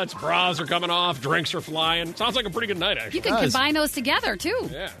 Haircuts, bras are coming off, drinks are flying. Sounds like a pretty good night, actually. You can combine those together, too.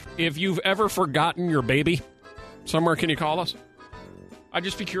 Yeah. If you've ever forgotten your baby somewhere, can you call us? I'd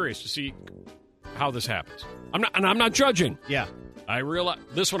just be curious to see how this happens. I'm not judging. Yeah. I realize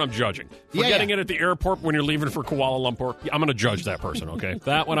this one I'm judging. Yeah, Forgetting yeah. it at the airport when you're leaving for Kuala Lumpur, I'm going to judge that person, okay?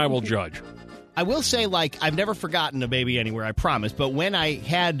 That one I will judge. I will say, like, I've never forgotten a baby anywhere, I promise. But when I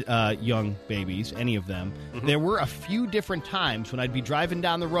had young babies, any of them, there were a few different times when I'd be driving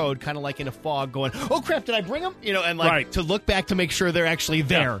down the road, kind of like in a fog, going, oh, crap, did I bring them? You know, and, like, Right. to look back to make sure they're actually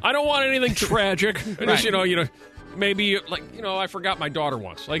there. Yeah. I don't want anything tragic. I just, Right. maybe, I forgot my daughter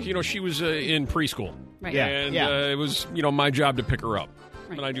once. Like, she was in preschool. Right. Yeah, And yeah. it was, my job to pick her up.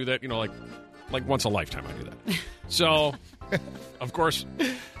 Right. And I do that, like once a lifetime I do that. So Of course,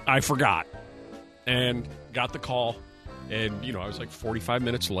 I forgot and got the call. And, I was like 45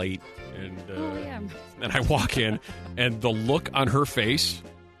 minutes late. And and I walk in, and the look on her face,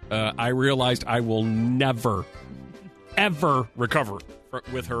 I realized I will never, ever recover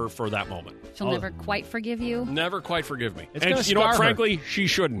with her for that moment. She'll never quite forgive you? Never quite forgive me. It's and you know what? Frankly, she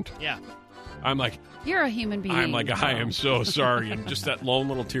shouldn't. Yeah. I'm like... You're a human being. I'm like, I am so sorry. And just that lone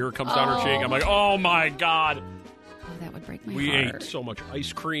little tear comes down her cheek. I'm like, oh, my God. That would break my we heart. ate so much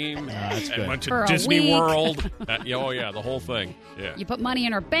ice cream that's and went to For a Disney week. World. The whole thing. Yeah. You put money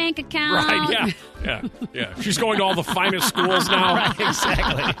in her bank account. Right, yeah. She's going to all the finest schools now. Right,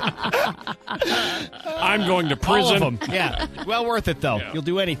 exactly. I'm going to prison. All of them. Yeah. Well worth it, though. Yeah. You'll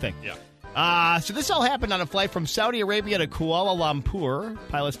do anything. Yeah. So this all happened on a flight from Saudi Arabia to Kuala Lumpur.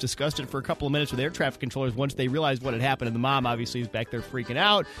 Pilots discussed it for a couple of minutes with air traffic controllers once they realized what had happened. And the mom, obviously, is back there freaking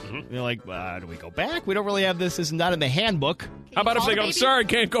out. Mm-hmm. They're like, do we go back? We don't really have this. This is not in the handbook. How about if they go, sorry,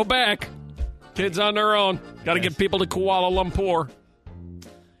 can't go back. Kids on their own. Got to get people to Kuala Lumpur.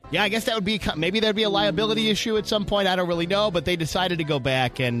 Yeah, I guess that would be, maybe there'd be a liability issue at some point. I don't really know, but they decided to go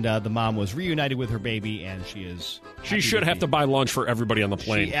back, and the mom was reunited with her baby, and she is... She should have to buy lunch for everybody on the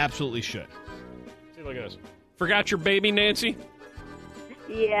plane. She absolutely should. See, look at this. Forgot your baby, Nancy?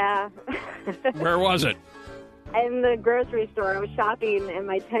 Yeah. Where was it? In the grocery store. I was shopping, and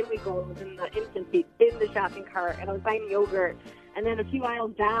my 10-week-old was in the infancy in the shopping cart, and I was buying yogurt. And then a few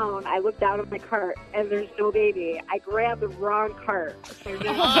aisles down, I looked down at my cart, and there's no baby. I grabbed the wrong cart. So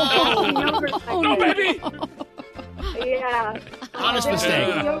no baby! Yeah. Honest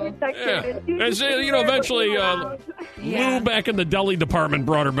mistake. And so, eventually, Lou back in the deli department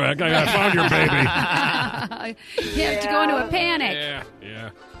brought her back. I found your baby. You have to go into a panic. Yeah.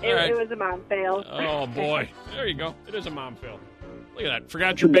 It was a mom fail. Oh, boy. There you go. It is a mom fail. Look at that.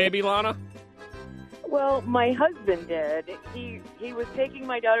 Forgot your baby, Lana? Well, my husband did. He was taking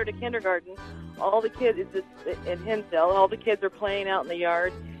my daughter to kindergarten. All the kids, in Hinsdale, all the kids are playing out in the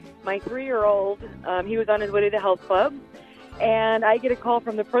yard. My 3-year-old, he was on his way to the health club, and I get a call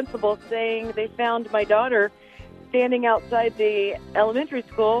from the principal saying they found my daughter standing outside the elementary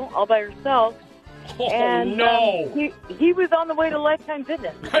school all by herself. Oh, and, no. He was on the way to Lifetime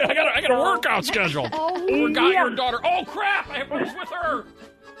Fitness. I got a workout schedule. Forgot your daughter. Oh, crap. I was with her.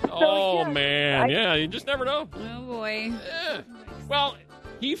 Oh, man. You just never know. Oh, boy. Yeah. Well,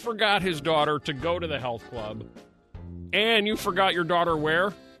 he forgot his daughter to go to the health club. And you forgot your daughter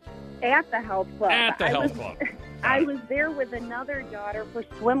where? At the health club. At the health club. I was there with another daughter for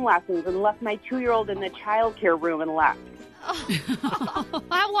swim lessons and left my 2-year-old in the child care room and left.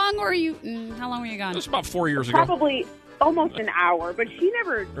 How long were you gone? It was about 4 years ago. Probably almost an hour, but she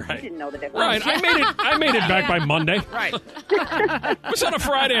didn't know the difference. Right, I made it back by Monday. Right. It was on a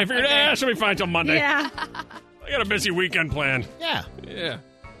Friday. I figured, should be fine till Monday. Yeah. I got a busy weekend planned. Yeah.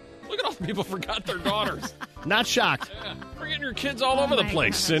 Look at all the people forgot their daughters. Not shocked. Yeah. Forgetting your kids all over the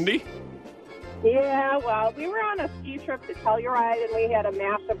place, Cindy. Yeah, well, we were on a ski trip to Telluride, and we had a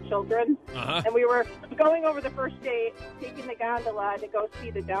mass of children. Uh-huh. And we were going over the first day, taking the gondola to go see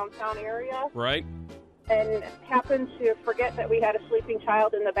the downtown area. Right. And happened to forget that we had a sleeping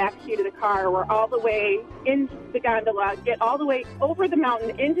child in the back seat of the car. We're all the way in the gondola, get all the way over the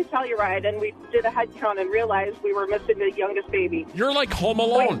mountain into Telluride, and we did a head count and realized we were missing the youngest baby. You're like Home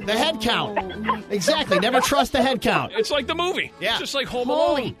Alone. The head count. Exactly. Never trust the head count. It's like the movie. Yeah. It's just like Home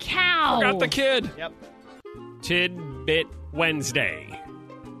Alone. Holy cow. Forgot the kid. Yep. Tidbit Wednesday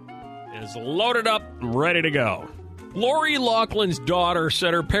is loaded up and ready to go. Lori Loughlin's daughter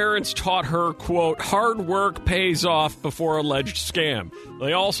said her parents taught her, quote, hard work pays off before alleged scam.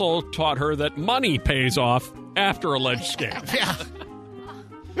 They also taught her that money pays off after alleged scam. Yeah.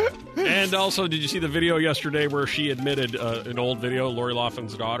 And also, did you see the video yesterday where she admitted, an old video, Lori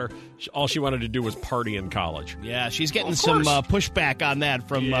Loughlin's daughter, all she wanted to do was party in college? Yeah, she's getting some pushback on that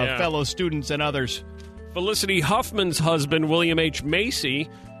from fellow students and others. Felicity Huffman's husband, William H. Macy,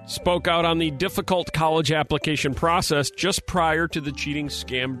 spoke out on the difficult college application process just prior to the cheating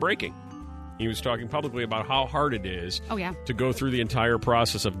scam breaking. He was talking publicly about how hard it is to go through the entire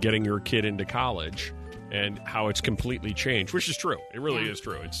process of getting your kid into college and how it's completely changed, which is true. It really is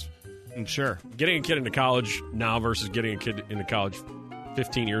true. I'm sure. Getting a kid into college now versus getting a kid into college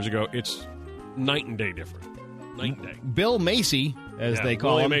 15 years ago, it's night and day different. Night and day. Bill Macy, as they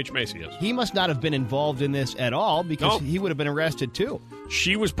call William him. H. Macy, yes. He must not have been involved in this at all because he would have been arrested too.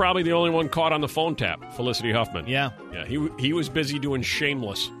 She was probably the only one caught on the phone tap, Felicity Huffman. Yeah. Yeah, he was busy doing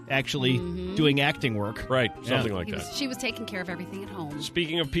Shameless. Actually doing acting work. Right, something like He that. was- she was taking care of everything at home.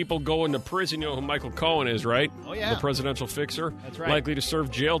 Speaking of people going to prison, you know who Michael Cohen is, right? Oh, yeah. The presidential fixer. That's right. Likely to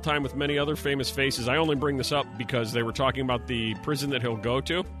serve jail time with many other famous faces. I only bring this up because they were talking about the prison that he'll go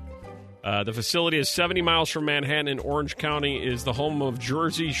to. The facility is 70 miles from Manhattan in Orange County, is the home of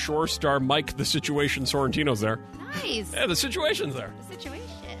Jersey Shore star Mike the Situation Sorrentino's there. Nice. Yeah, the Situation's there. The situation.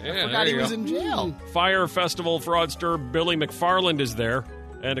 Yeah, Forgot there he you was go. in jail. Fire Festival fraudster Billy McFarland is there,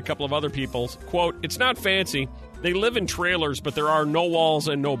 and a couple of other people. Quote, "It's not fancy. They live in trailers, but there are no walls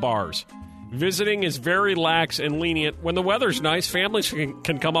and no bars. Visiting is very lax and lenient. When the weather's nice, families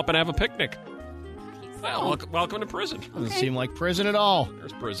can come up and have a picnic." Well, welcome to prison. Doesn't seem like prison at all.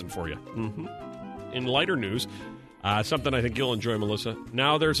 There's prison for you. In lighter news, something I think you'll enjoy, Melissa.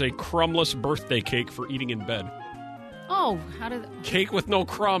 Now there's a crumbless birthday cake for eating in bed. Oh, how did? Cake with no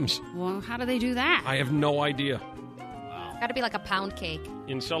crumbs. Well, how do they do that? I have no idea. Got to be like a pound cake.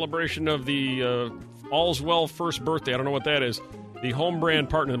 In celebration of the All's Well first birthday, I don't know what that is, the home brand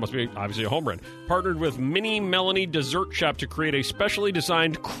partner, that must be obviously a home brand, partnered with Mini Melanie Dessert Shop to create a specially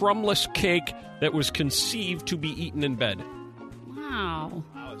designed crumbless cake that was conceived to be eaten in bed. Wow.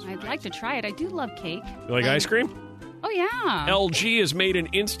 I'd like to try it. I do love cake. You like ice cream? Oh, yeah. LG has made an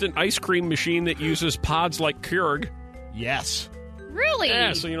instant ice cream machine that uses pods like Keurig. Yes. Really?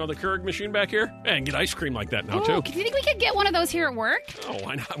 Yeah, so you know the Keurig machine back here? Yeah, and get ice cream like that now, Ooh, too. do you think we could get one of those here at work? Oh,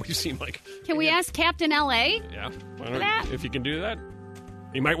 why not? We seem like... Can we ask Captain L.A.? Yeah. Why For not? that? If you can do that.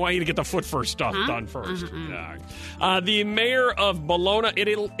 He might want you to get the foot first stuff done first. Yeah. The mayor of Bologna,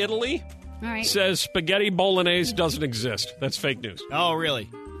 Italy, All right. says spaghetti bolognese doesn't exist. That's fake news. Oh, really?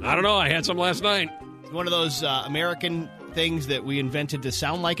 I don't know. I had some last night. It's one of those American things that we invented to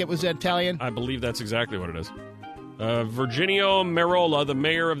sound like it was Italian? I believe that's exactly what it is. Virginio Merola, the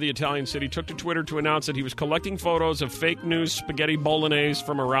mayor of the Italian city, took to Twitter to announce that he was collecting photos of fake news spaghetti bolognese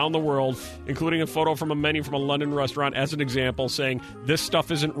from around the world, including a photo from a menu from a London restaurant as an example, saying, "This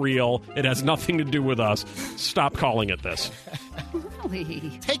stuff isn't real. It has nothing to do with us. Stop calling it this."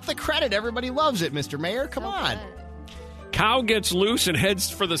 Really? Take the credit. Everybody loves it, Mr. Mayor. Come on. Cow gets loose and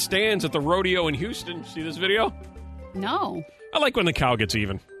heads for the stands at the rodeo in Houston. See this video? No. I like when the cow gets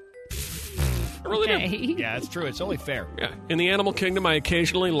even. I really do. Yeah, it's true. It's only fair. Yeah. In the animal kingdom, I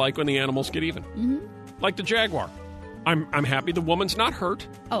occasionally like when the animals get even. Mm-hmm. Like the jaguar. I'm happy the woman's not hurt.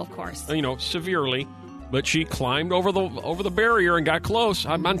 Oh, of course. You know, severely. But she climbed over the barrier and got close.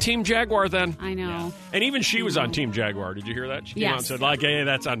 I'm on Team Jaguar then. I know. And even she was on Team Jaguar. Did you hear that? She came out and Yes. said, like, hey,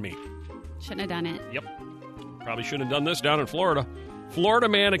 that's on me. Shouldn't have done it. Yep. Probably shouldn't have done this down in Florida. Florida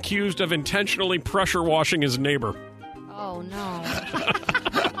man accused of intentionally pressure washing his neighbor. Oh, no.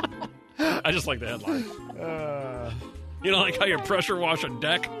 I just like the headline. You know, like how you pressure wash a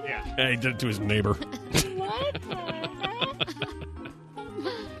deck? Yeah. He did it to his neighbor.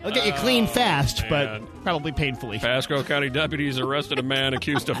 I'll get you clean fast, man. but probably painfully. Pasco County deputies arrested a man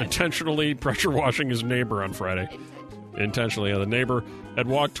accused of intentionally pressure washing his neighbor on Friday. Intentionally. The neighbor had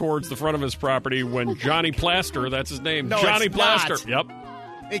walked towards the front of his property when Johnny Plaster, that's his name, No, Johnny it's Plaster. not. Yep.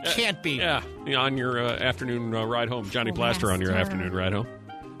 It can't be. Yeah, on your afternoon ride home. Johnny Plaster on your afternoon ride home.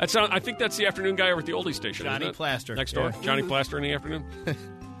 I think that's the afternoon guy over at the oldie station. Johnny isn't it? Plaster. Next door. Yeah. Johnny Plaster in the afternoon.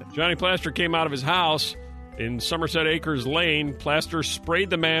 Johnny Plaster came out of his house in Somerset Acres Lane. Plaster sprayed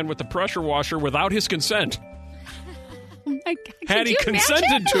the man with the pressure washer without his consent. Oh, my God. Had he Could you consented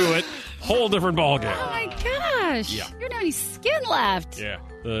imagine? to it, whole different ballgame. Oh, my gosh. Yeah. You don't have any skin left. Yeah.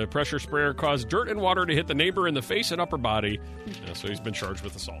 The pressure sprayer caused dirt and water to hit the neighbor in the face and upper body. So he's been charged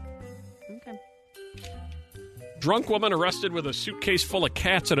with assault. Okay. Drunk woman arrested with a suitcase full of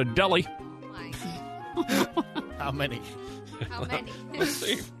cats at a deli. How many? How many? Let's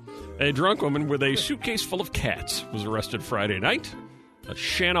see. A drunk woman with a suitcase full of cats was arrested Friday night.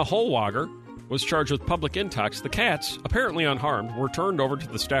 Shanna Holwager was charged with public intox. The cats, apparently unharmed, were turned over to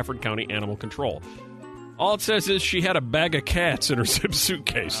the Stafford County Animal Control. All it says is she had a bag of cats in her zip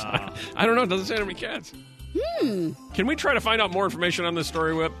suitcase. I don't know. It doesn't say how many cats. Can we try to find out more information on this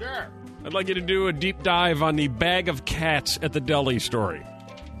story, Whip? Sure. I'd like you to do a deep dive on the bag of cats at the deli story.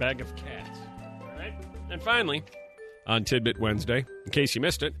 Bag of cats. All right. And finally, on Tidbit Wednesday, in case you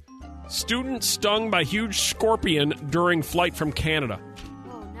missed it, student stung by huge scorpion during flight from Canada.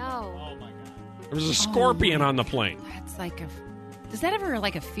 Oh, no. There was a scorpion on the plane. That's like Is that ever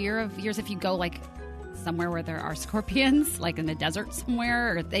like a fear of yours if you go like somewhere where there are scorpions, like in the desert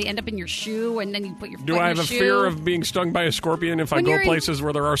somewhere, or they end up in your shoe and then you put your foot Do in I have your a shoe? fear of being stung by a scorpion if I When go you're in- places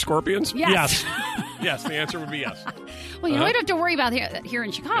where there are scorpions? Yes. Yes, the answer would be yes. Well, we don't have to worry about here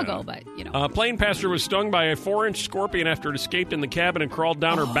in Chicago, but, A plane passenger was stung by a 4-inch scorpion after it escaped in the cabin and crawled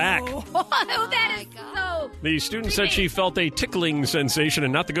down her back. Oh, that is so... The student said she felt a tickling sensation,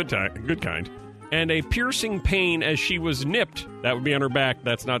 and not the good kind, and a piercing pain as she was nipped. That would be on her back.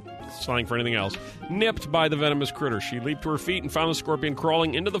 That's not slang for anything else. Nipped by the venomous critter. She leaped to her feet and found the scorpion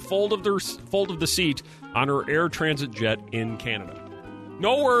crawling into the fold of the seat on her air transit jet in Canada.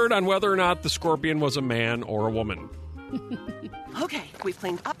 No word on whether or not the scorpion was a man or a woman. Okay, we've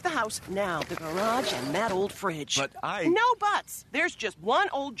cleaned up the house. Now the garage and that old fridge. But No buts. There's just one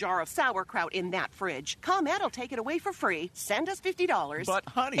old jar of sauerkraut in that fridge. ComEd will take it away for free. Send us $50. But,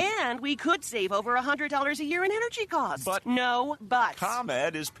 honey... And we could save over $100 a year in energy costs. But... No buts.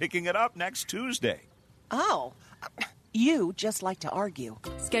 ComEd is picking it up next Tuesday. Oh... You just like to argue.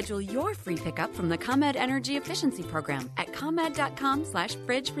 Schedule your free pickup from the ComEd Energy Efficiency Program at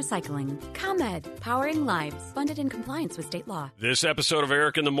ComEd.com/fridge recycling. ComEd, powering lives. Funded in compliance with state law. This episode of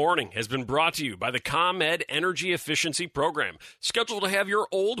Eric in the Morning has been brought to you by the ComEd Energy Efficiency Program. Scheduled to have your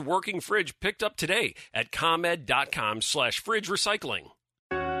old working fridge picked up today at ComEd.com/fridge recycling.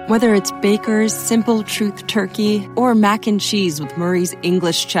 Whether it's Baker's Simple Truth Turkey or mac and cheese with Murray's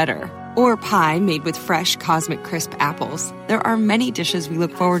English Cheddar, or pie made with fresh Cosmic Crisp apples, there are many dishes we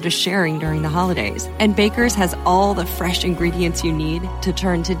look forward to sharing during the holidays. And Baker's has all the fresh ingredients you need to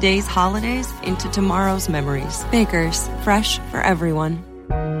turn today's holidays into tomorrow's memories. Baker's, fresh for everyone.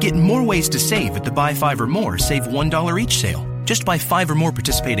 Get more ways to save at the Buy 5 or More Save $1 each sale. Just buy 5 or more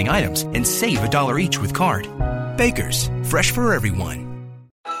participating items and save $1 each with card. Baker's, fresh for everyone.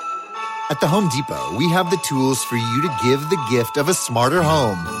 At the Home Depot, we have the tools for you to give the gift of a smarter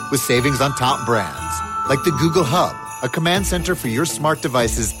home with savings on top brands, like the Google Hub, a command center for your smart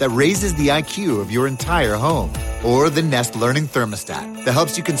devices that raises the IQ of your entire home, or the Nest Learning Thermostat that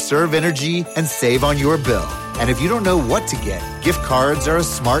helps you conserve energy and save on your bill. And if you don't know what to get, gift cards are a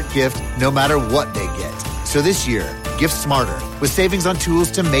smart gift no matter what they get. So this year, gift smarter with savings on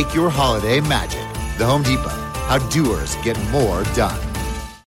tools to make your holiday magic. The Home Depot, how doers get more done.